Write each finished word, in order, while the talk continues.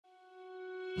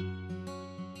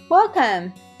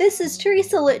Welcome! This is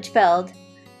Teresa Litchfield.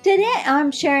 Today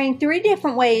I'm sharing 3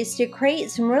 different ways to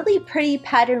create some really pretty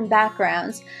pattern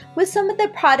backgrounds with some of the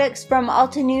products from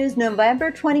Altenew's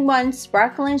November 21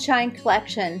 Sparkle and Shine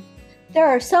collection. There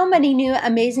are so many new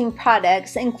amazing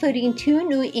products, including 2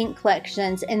 new ink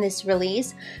collections in this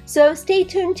release, so stay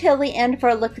tuned till the end for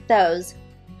a look at those.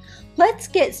 Let's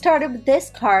get started with this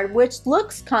card, which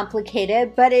looks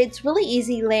complicated, but it's really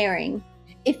easy layering.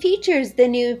 It features the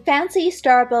new Fancy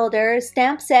Star Builder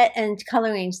stamp set and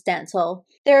coloring stencil.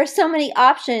 There are so many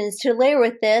options to layer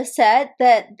with this set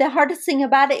that the hardest thing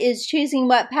about it is choosing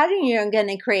what pattern you're going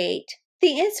to create.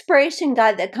 The inspiration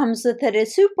guide that comes with it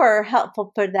is super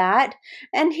helpful for that.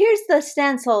 And here's the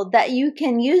stencil that you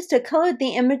can use to color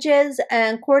the images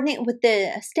and coordinate with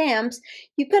the stamps.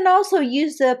 You can also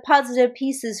use the positive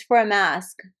pieces for a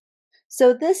mask.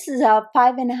 So this is a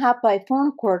 5.5 by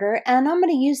 4.25, and I'm going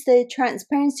to use the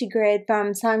transparency grid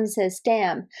from Simon Says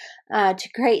Stamp to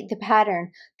create the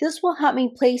pattern. This will help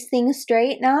me place things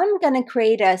straight. Now I'm going to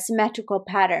create a symmetrical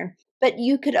pattern, but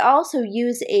you could also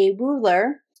use a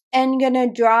ruler, and you're going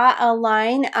to draw a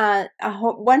line,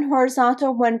 one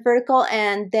horizontal, one vertical,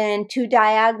 and then 2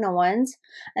 diagonal ones,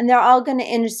 and they're all going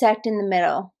to intersect in the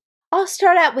middle. I'll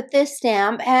start out with this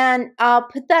stamp, and I'll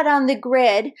put that on the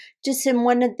grid just in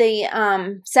one of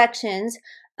the sections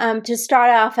to start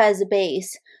off as a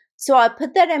base. So I'll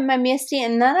put that in my MISTI,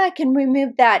 and then I can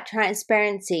remove that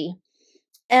transparency.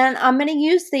 And I'm going to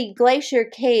use the Glacier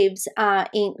Caves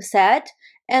ink set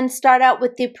and start out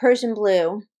with the Persian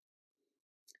blue.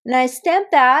 And I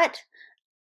stamp that,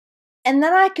 and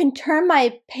then I can turn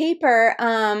my paper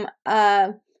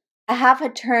a half a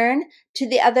turn to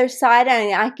the other side,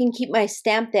 and I can keep my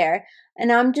stamp there.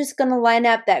 And I'm just going to line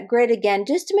up that grid again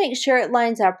just to make sure it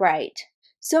lines up right.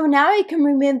 So now I can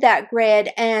remove that grid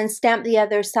and stamp the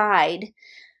other side.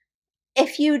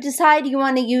 If you decide you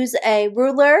want to use a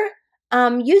ruler,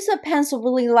 use a pencil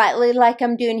really lightly like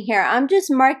I'm doing here. I'm just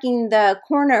marking the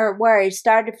corner where I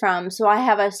started from so I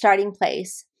have a starting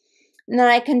place. And then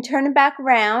I can turn it back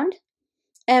around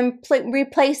and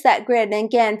replace that grid. And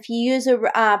again, if you use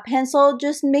a pencil,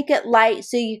 just make it light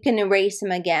so you can erase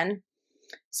them again.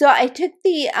 So I took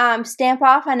the stamp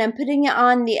off, and I'm putting it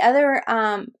on the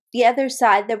other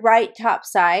side, the right top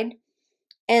side,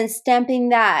 and stamping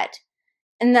that.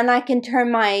 And then I can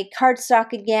turn my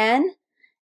cardstock again,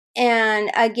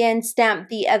 and again stamp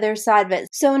the other side of it.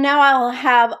 So now I'll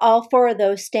have all 4 of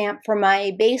those stamped for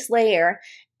my base layer.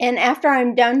 And after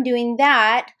I'm done doing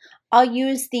that, I'll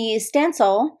use the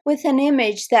stencil with an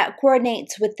image that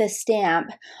coordinates with the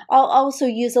stamp. I'll also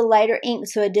use a lighter ink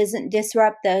so it doesn't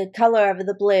disrupt the color of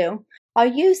the blue. I'll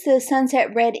use the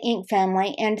Sunset Red ink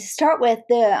family, and to start with,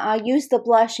 I'll use the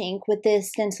blush ink with this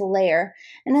stencil layer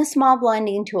and a small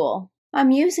blending tool.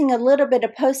 I'm using a little bit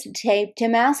of Post-it tape to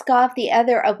mask off the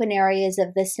other open areas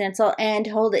of the stencil and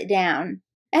hold it down.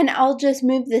 And I'll just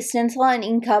move the stencil and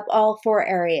ink up all 4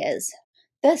 areas.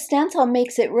 The stencil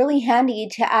makes it really handy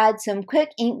to add some quick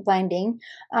ink blending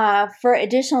for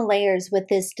additional layers with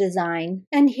this design.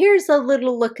 And here's a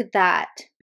little look at that.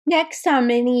 Next, I'm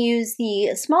going to use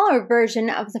the smaller version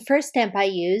of the first stamp I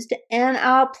used, and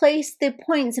I'll place the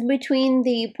points in between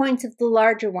the points of the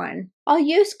larger one. I'll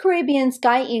use Caribbean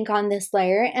Sky ink on this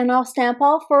layer, and I'll stamp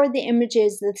all 4 of the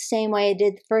images the same way I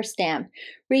did the first stamp,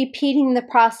 repeating the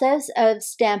process of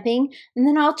stamping, and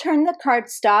then I'll turn the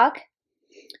cardstock,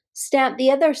 stamp the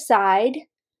other side,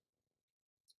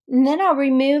 and then I'll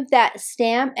remove that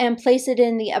stamp and place it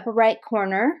in the upper right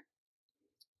corner.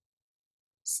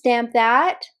 Stamp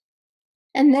that,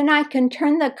 and then I can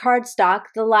turn the cardstock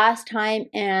the last time,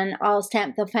 and I'll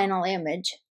stamp the final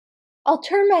image. I'll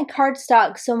turn my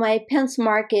cardstock so my pencil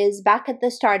mark is back at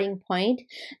the starting point,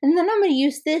 and then I'm going to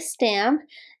use this stamp,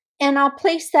 and I'll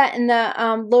place that in the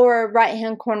lower right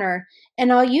hand corner,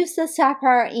 and I'll use the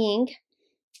sapphire ink.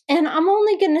 And I'm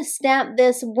only going to stamp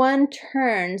this 1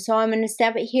 turn. So I'm going to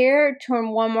stamp it here,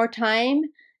 turn 1 more time,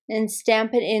 and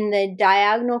stamp it in the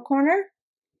diagonal corner.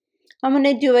 I'm going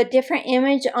to do a different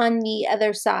image on the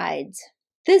other sides.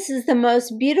 This is the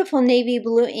most beautiful navy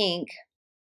blue ink.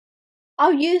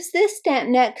 I'll use this stamp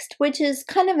next, which is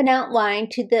kind of an outline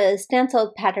to the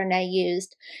stenciled pattern I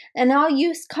used. And I'll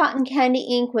use cotton candy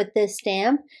ink with this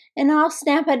stamp, and I'll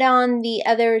stamp it on the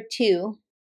other 2.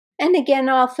 And again,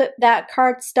 I'll flip that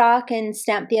cardstock and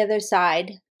stamp the other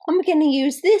side. I'm going to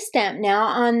use this stamp now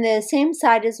on the same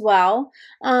side as well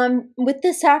with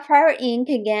the sapphire ink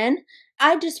again.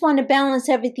 I just want to balance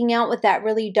everything out with that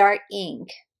really dark ink.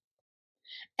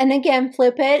 And again,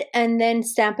 flip it and then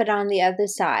stamp it on the other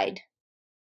side.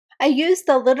 I used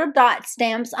the little dot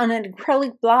stamps on an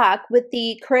acrylic block with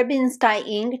the Caribbean Sky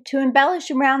ink to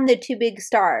embellish around the two big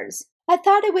stars. I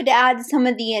thought I would add some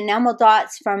of the enamel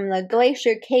dots from the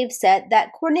Glacier cave set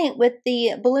that coordinate with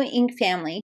the blue ink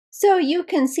family. So you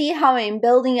can see how I'm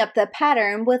building up the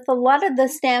pattern with a lot of the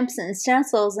stamps and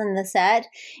stencils in the set,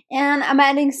 and I'm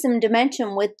adding some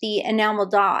dimension with the enamel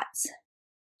dots.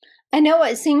 I know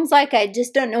it seems like I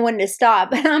just don't know when to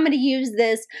stop, but I'm going to use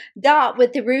this dot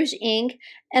with the rouge ink,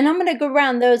 and I'm going to go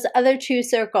around those other two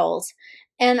circles.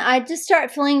 And I just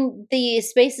start filling the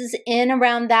spaces in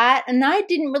around that, and I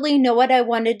didn't really know what I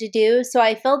wanted to do, so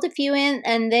I filled a few in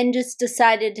and then just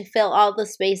decided to fill all the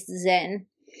spaces in.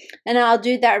 And I'll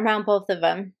do that around both of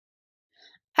them.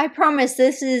 I promise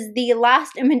this is the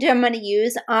last image I'm going to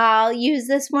use. I'll use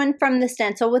this one from the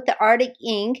stencil with the Arctic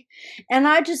ink, and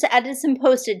I just added some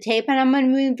post-it tape, and I'm going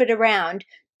to move it around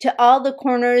to all the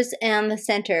corners and the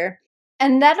center,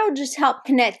 and that'll just help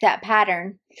connect that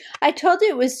pattern. I told you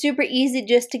it was super easy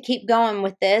just to keep going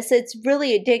with this. It's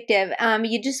really addictive.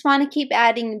 You just want to keep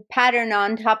adding pattern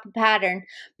on top of pattern,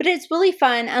 but it's really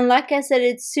fun, and like I said,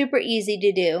 it's super easy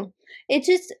to do. It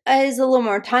just is a little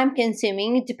more time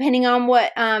consuming depending on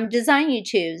what design you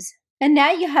choose. And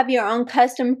now you have your own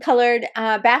custom colored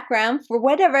background for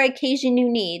whatever occasion you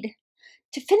need.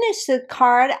 To finish the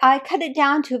card, I cut it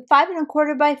down to 5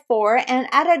 1/4 by 4 and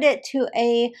added it to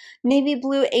a navy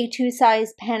blue A2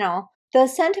 size panel. The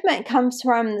sentiment comes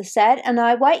from the set, and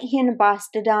I white hand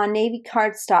embossed it on navy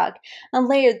cardstock and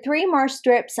layered 3 more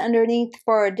strips underneath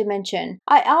for a dimension.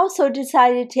 I also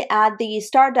decided to add the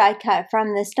star die cut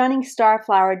from the stunning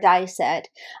Starflower die set,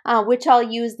 which I'll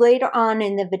use later on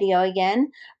in the video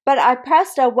again. But I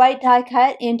pressed a white die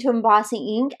cut into embossing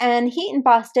ink and heat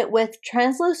embossed it with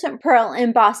translucent pearl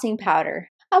embossing powder.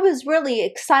 I was really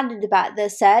excited about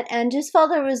this set and just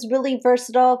felt it was really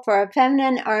versatile for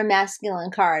feminine or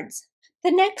masculine cards. The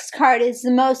next card is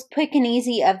the most quick and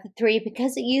easy of the 3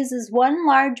 because it uses one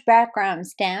large background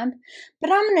stamp,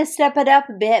 but I'm going to step it up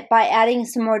a bit by adding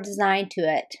some more design to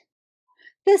it.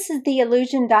 This is the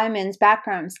Illusion Diamonds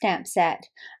background stamp set.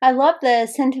 I love the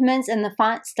sentiments and the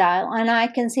font style, and I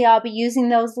can see I'll be using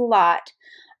those a lot.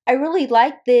 I really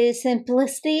like the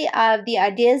simplicity of the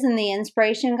ideas in the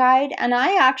inspiration guide, and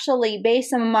I actually based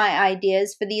some of my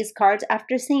ideas for these cards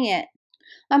after seeing it.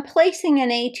 I'm placing an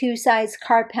A2 size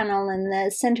card panel in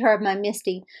the center of my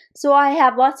Misty, so I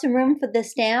have lots of room for the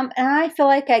stamp, and I feel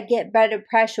like I get better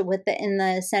pressure with it in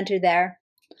the center there.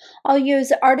 I'll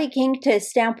use Arctic ink to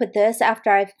stamp with this after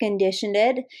I've conditioned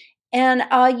it, and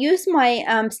I'll use my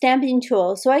stamping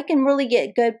tool so I can really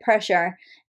get good pressure.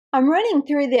 I'm running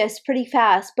through this pretty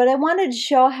fast, but I wanted to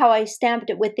show how I stamped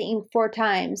it with the ink 4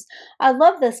 times. I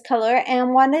love this color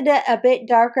and wanted it a bit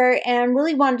darker and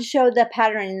really wanted to show the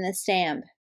pattern in the stamp.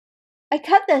 I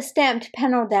cut the stamped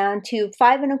panel down to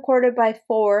 5 1/4 by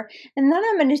 4, and then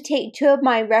I'm going to take 2 of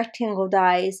my rectangle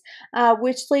dies,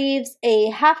 which leaves a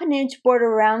 1/2 inch border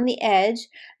around the edge,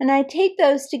 and I tape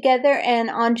those together and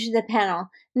onto the panel,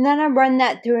 and then I run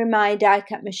that through my die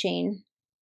cut machine.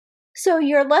 So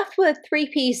you're left with 3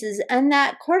 pieces, and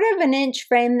that 1/4 inch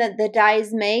frame that the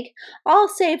dies make, I'll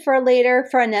save for later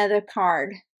for another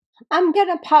card. I'm going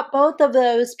to pop both of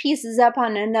those pieces up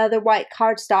on another white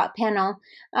cardstock panel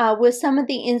with some of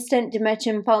the instant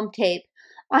dimension foam tape.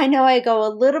 I know I go a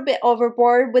little bit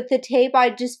overboard with the tape, I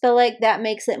just feel like that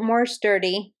makes it more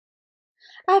sturdy.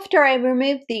 After I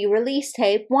remove the release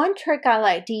tape, one trick I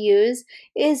like to use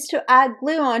is to add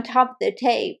glue on top of the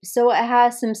tape so it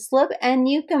has some slip and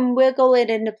you can wiggle it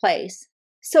into place.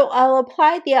 So I'll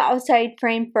apply the outside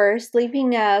frame first,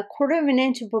 leaving a 1/4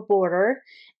 inch of a border,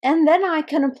 and then I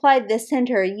can apply the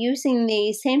center using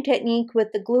the same technique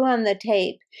with the glue on the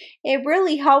tape. It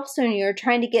really helps when you're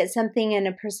trying to get something in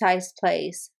a precise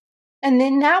place. And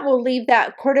then that will leave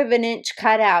that 1/4 inch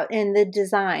cut out in the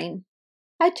design.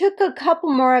 I took a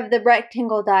couple more of the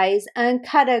rectangle dies and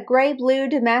cut a gray-blue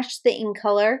to match the ink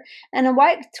color and a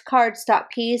white cardstock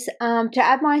piece to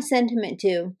add my sentiment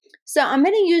to. So I'm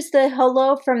going to use the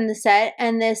Hello from the set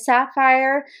and the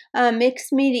Sapphire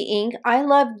mixed media ink. I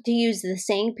love to use this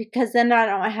ink because then I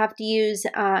don't have to use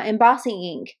embossing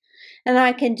ink. And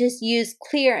I can just use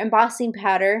clear embossing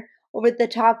powder over the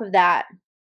top of that.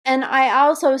 And I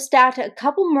also stacked a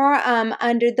couple more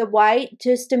under the white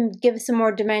just to give some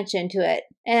more dimension to it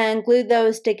and glued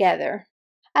those together.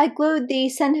 I glued the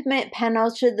sentiment panel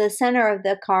to the center of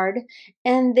the card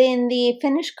and then the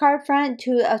finished card front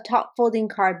to a top folding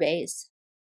card base.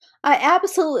 I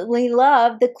absolutely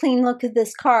love the clean look of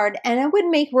this card, and it would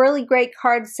make a really great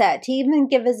card set to even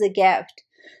give as a gift.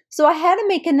 So I had to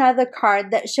make another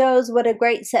card that shows what a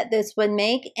great set this would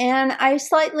make, and I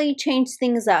slightly changed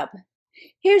things up.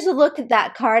 Here's a look at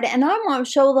that card, and I won't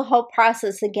show the whole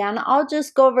process again. I'll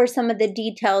just go over some of the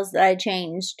details that I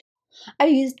changed. I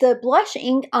used the blush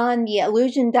ink on the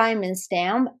Illusion Diamond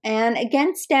stamp and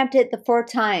again stamped it the 4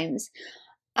 times.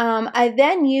 I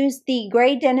then used the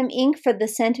gray denim ink for the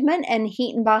sentiment and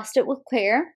heat embossed it with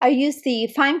clear. I used the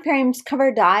Fine Frames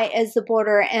cover die as the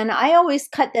border, and I always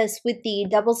cut this with the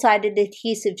double-sided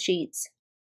adhesive sheets.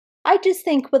 I just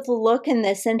think with the look and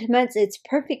the sentiments, it's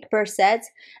perfect for sets.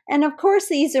 And of course,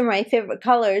 these are my favorite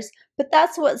colors, but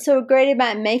that's what's so great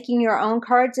about making your own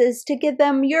cards, is to give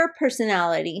them your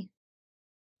personality.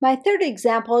 My third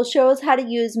example shows how to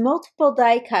use multiple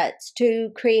die cuts to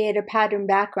create a pattern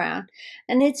background,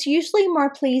 and it's usually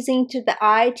more pleasing to the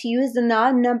eye to use an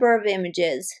odd number of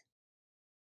images.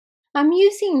 I'm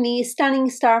using the Stunning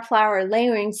Starflower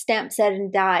layering stamp set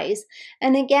and dies,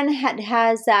 and again it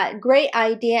has that great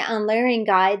idea on layering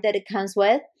guide that it comes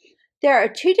with. There are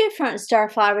 2 different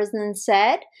Starflowers in the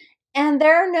set, and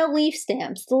there are no leaf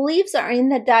stamps. The leaves are in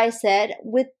the die set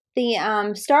with the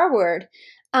star word,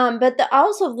 but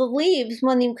also the leaves,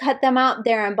 when you cut them out,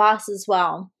 they're embossed as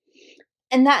well.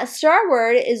 And that star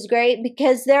word is great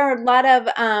because there are a lot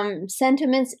of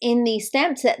sentiments in the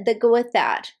stamp set that go with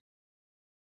that.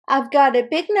 I've got a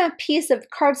big enough piece of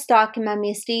cardstock in my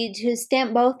MISTI to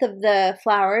stamp both of the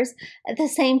flowers at the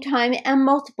same time and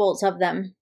multiples of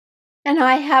them. And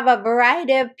I have a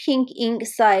variety of pink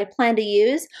inks I plan to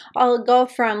use. I'll go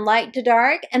from light to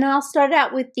dark, and I'll start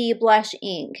out with the blush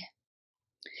ink.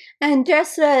 And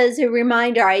just as a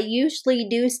reminder, I usually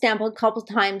do stamp a couple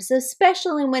times,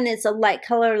 especially when it's a light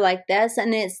color like this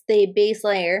and it's the base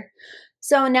layer.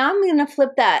 So now I'm going to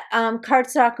flip that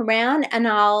cardstock around, and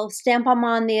I'll stamp them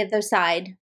on the other side.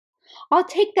 I'll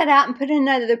take that out and put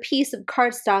another piece of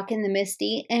cardstock in the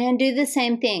MISTI and do the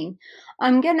same thing.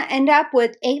 I'm going to end up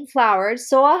with 8 flowers,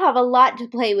 so I'll have a lot to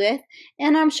play with,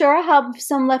 and I'm sure I'll have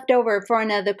some left over for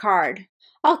another card.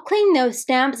 I'll clean those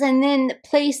stamps and then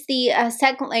place the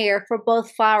second layer for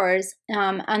both flowers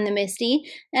on the MISTI,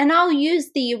 and I'll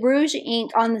use the rouge ink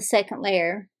on the second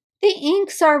layer. The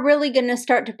inks are really going to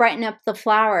start to brighten up the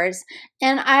flowers,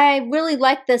 and I really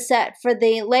like the set for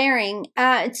the layering.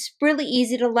 It's really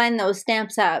easy to line those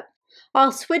stamps up.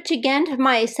 I'll switch again to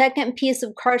my second piece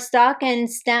of cardstock and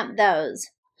stamp those.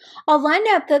 I'll line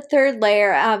up the third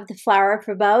layer of the flower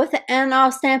for both, and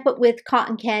I'll stamp it with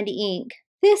cotton candy ink.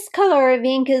 This color of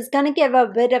ink is going to give a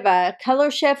bit of a color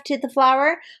shift to the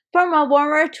flower from a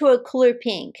warmer to a cooler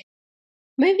pink.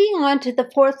 Moving on to the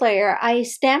fourth layer, I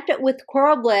stamped it with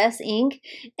Coral Bliss ink,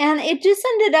 and it just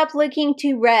ended up looking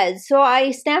too red, so I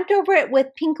stamped over it with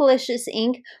Pinkalicious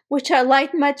ink, which I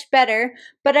liked much better,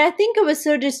 but I think I was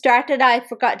so distracted I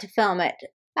forgot to film it.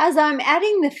 As I'm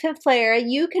adding the fifth layer,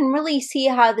 you can really see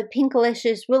how the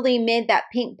Pinkalicious really made that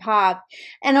pink pop,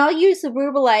 and I'll use the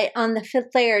Rubelite on the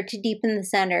fifth layer to deepen the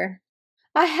center.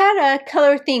 I had a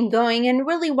color theme going and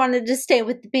really wanted to stay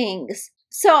with the pinks.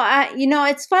 So,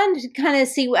 it's fun to kind of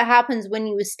see what happens when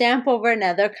you stamp over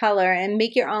another color and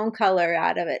make your own color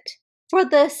out of it. For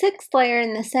the sixth layer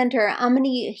in the center, I'm going to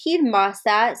heat emboss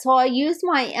that. So I'll use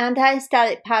my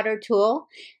anti-static powder tool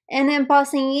and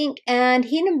embossing ink and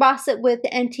heat emboss it with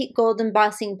antique gold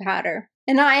embossing powder.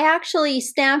 And I actually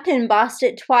stamped and embossed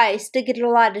it twice to get a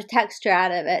lot of texture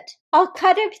out of it. I'll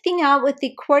cut everything out with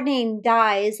the coordinating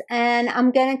dies, and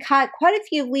I'm going to cut quite a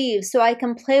few leaves so I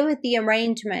can play with the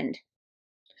arrangement.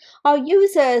 I'll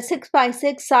use a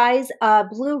 6x6 size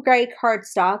blue-gray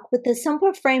cardstock with a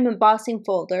simple frame embossing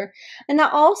folder, and I'll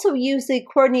also use the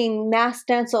coordinating mass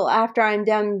stencil after I'm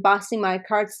done embossing my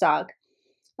cardstock.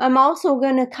 I'm also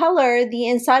going to color the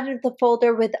inside of the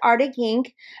folder with Arctic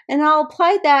ink, and I'll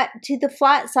apply that to the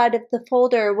flat side of the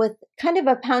folder with kind of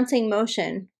a pouncing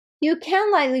motion. You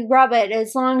can lightly rub it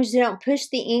as long as you don't push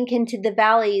the ink into the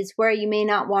valleys where you may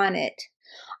not want it.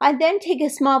 I then take a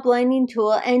small blending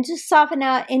tool and just soften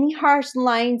out any harsh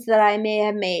lines that I may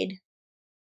have made.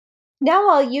 Now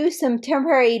I'll use some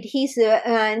temporary adhesive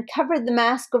and cover the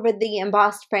mask over the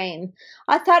embossed frame.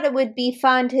 I thought it would be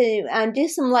fun to do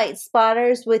some light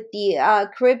splatters with the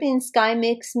Caribbean Sky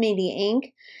Mix Media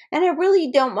ink, and I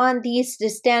really don't want these to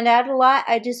stand out a lot.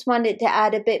 I just wanted to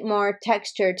add a bit more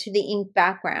texture to the ink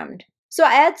background. So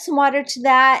I add some water to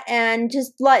that and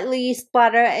just lightly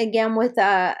splatter again with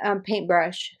a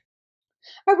paintbrush.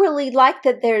 I really like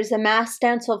that there's a mass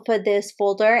stencil for this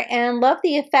folder and love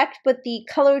the effect with the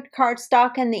colored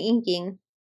cardstock and the inking.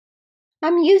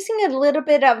 I'm using a little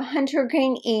bit of hunter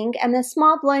green ink and a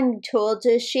small blending tool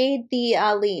to shade the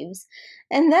leaves.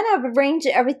 And then I've arranged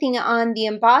everything on the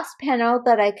embossed panel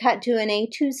that I cut to an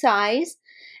A2 size.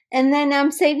 And then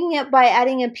I'm saving it by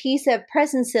adding a piece of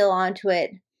press and seal onto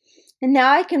it. And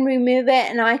now I can remove it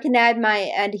and I can add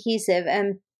my adhesive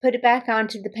and put it back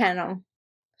onto the panel.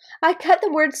 I cut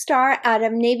the word star out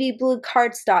of navy blue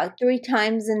cardstock 3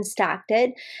 times and stacked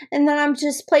it, and then I'm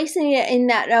just placing it in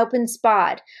that open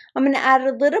spot. I'm going to add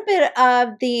a little bit of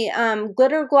the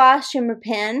glitter gloss shimmer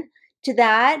pen to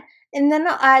that, and then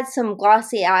I'll add some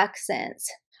glossy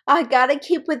accents. I gotta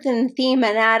keep within the theme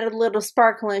and add a little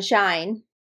sparkle and shine.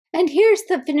 And here's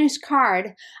the finished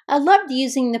card. I loved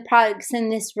using the products in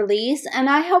this release, and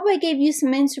I hope I gave you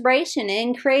some inspiration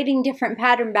in creating different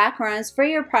pattern backgrounds for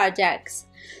your projects.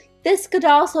 This could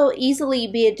also easily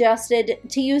be adjusted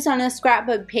to use on a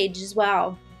scrapbook page as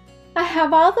well. I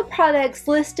have all the products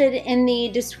listed in the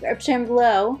description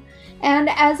below, and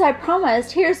as I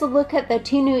promised, here's a look at the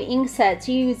 2 new ink sets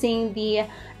using the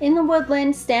In the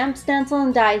Woodland Stamp, Stencil,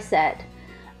 and Die set.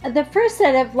 The first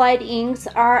set of light inks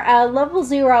are a level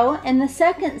 0, and the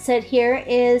second set here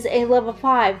is a level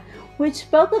 5,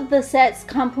 which both of the sets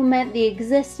complement the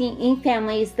existing ink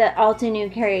families that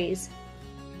Altenew carries.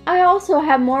 I also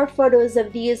have more photos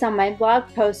of these on my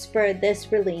blog post for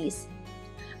this release.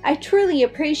 I truly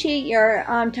appreciate your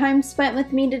time spent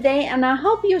with me today, and I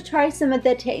hope you'll try some of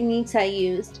the techniques I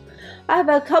used. I have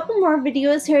a couple more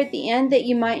videos here at the end that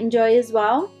you might enjoy as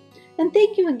well. And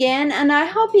thank you again, and I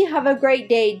hope you have a great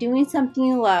day doing something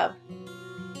you love.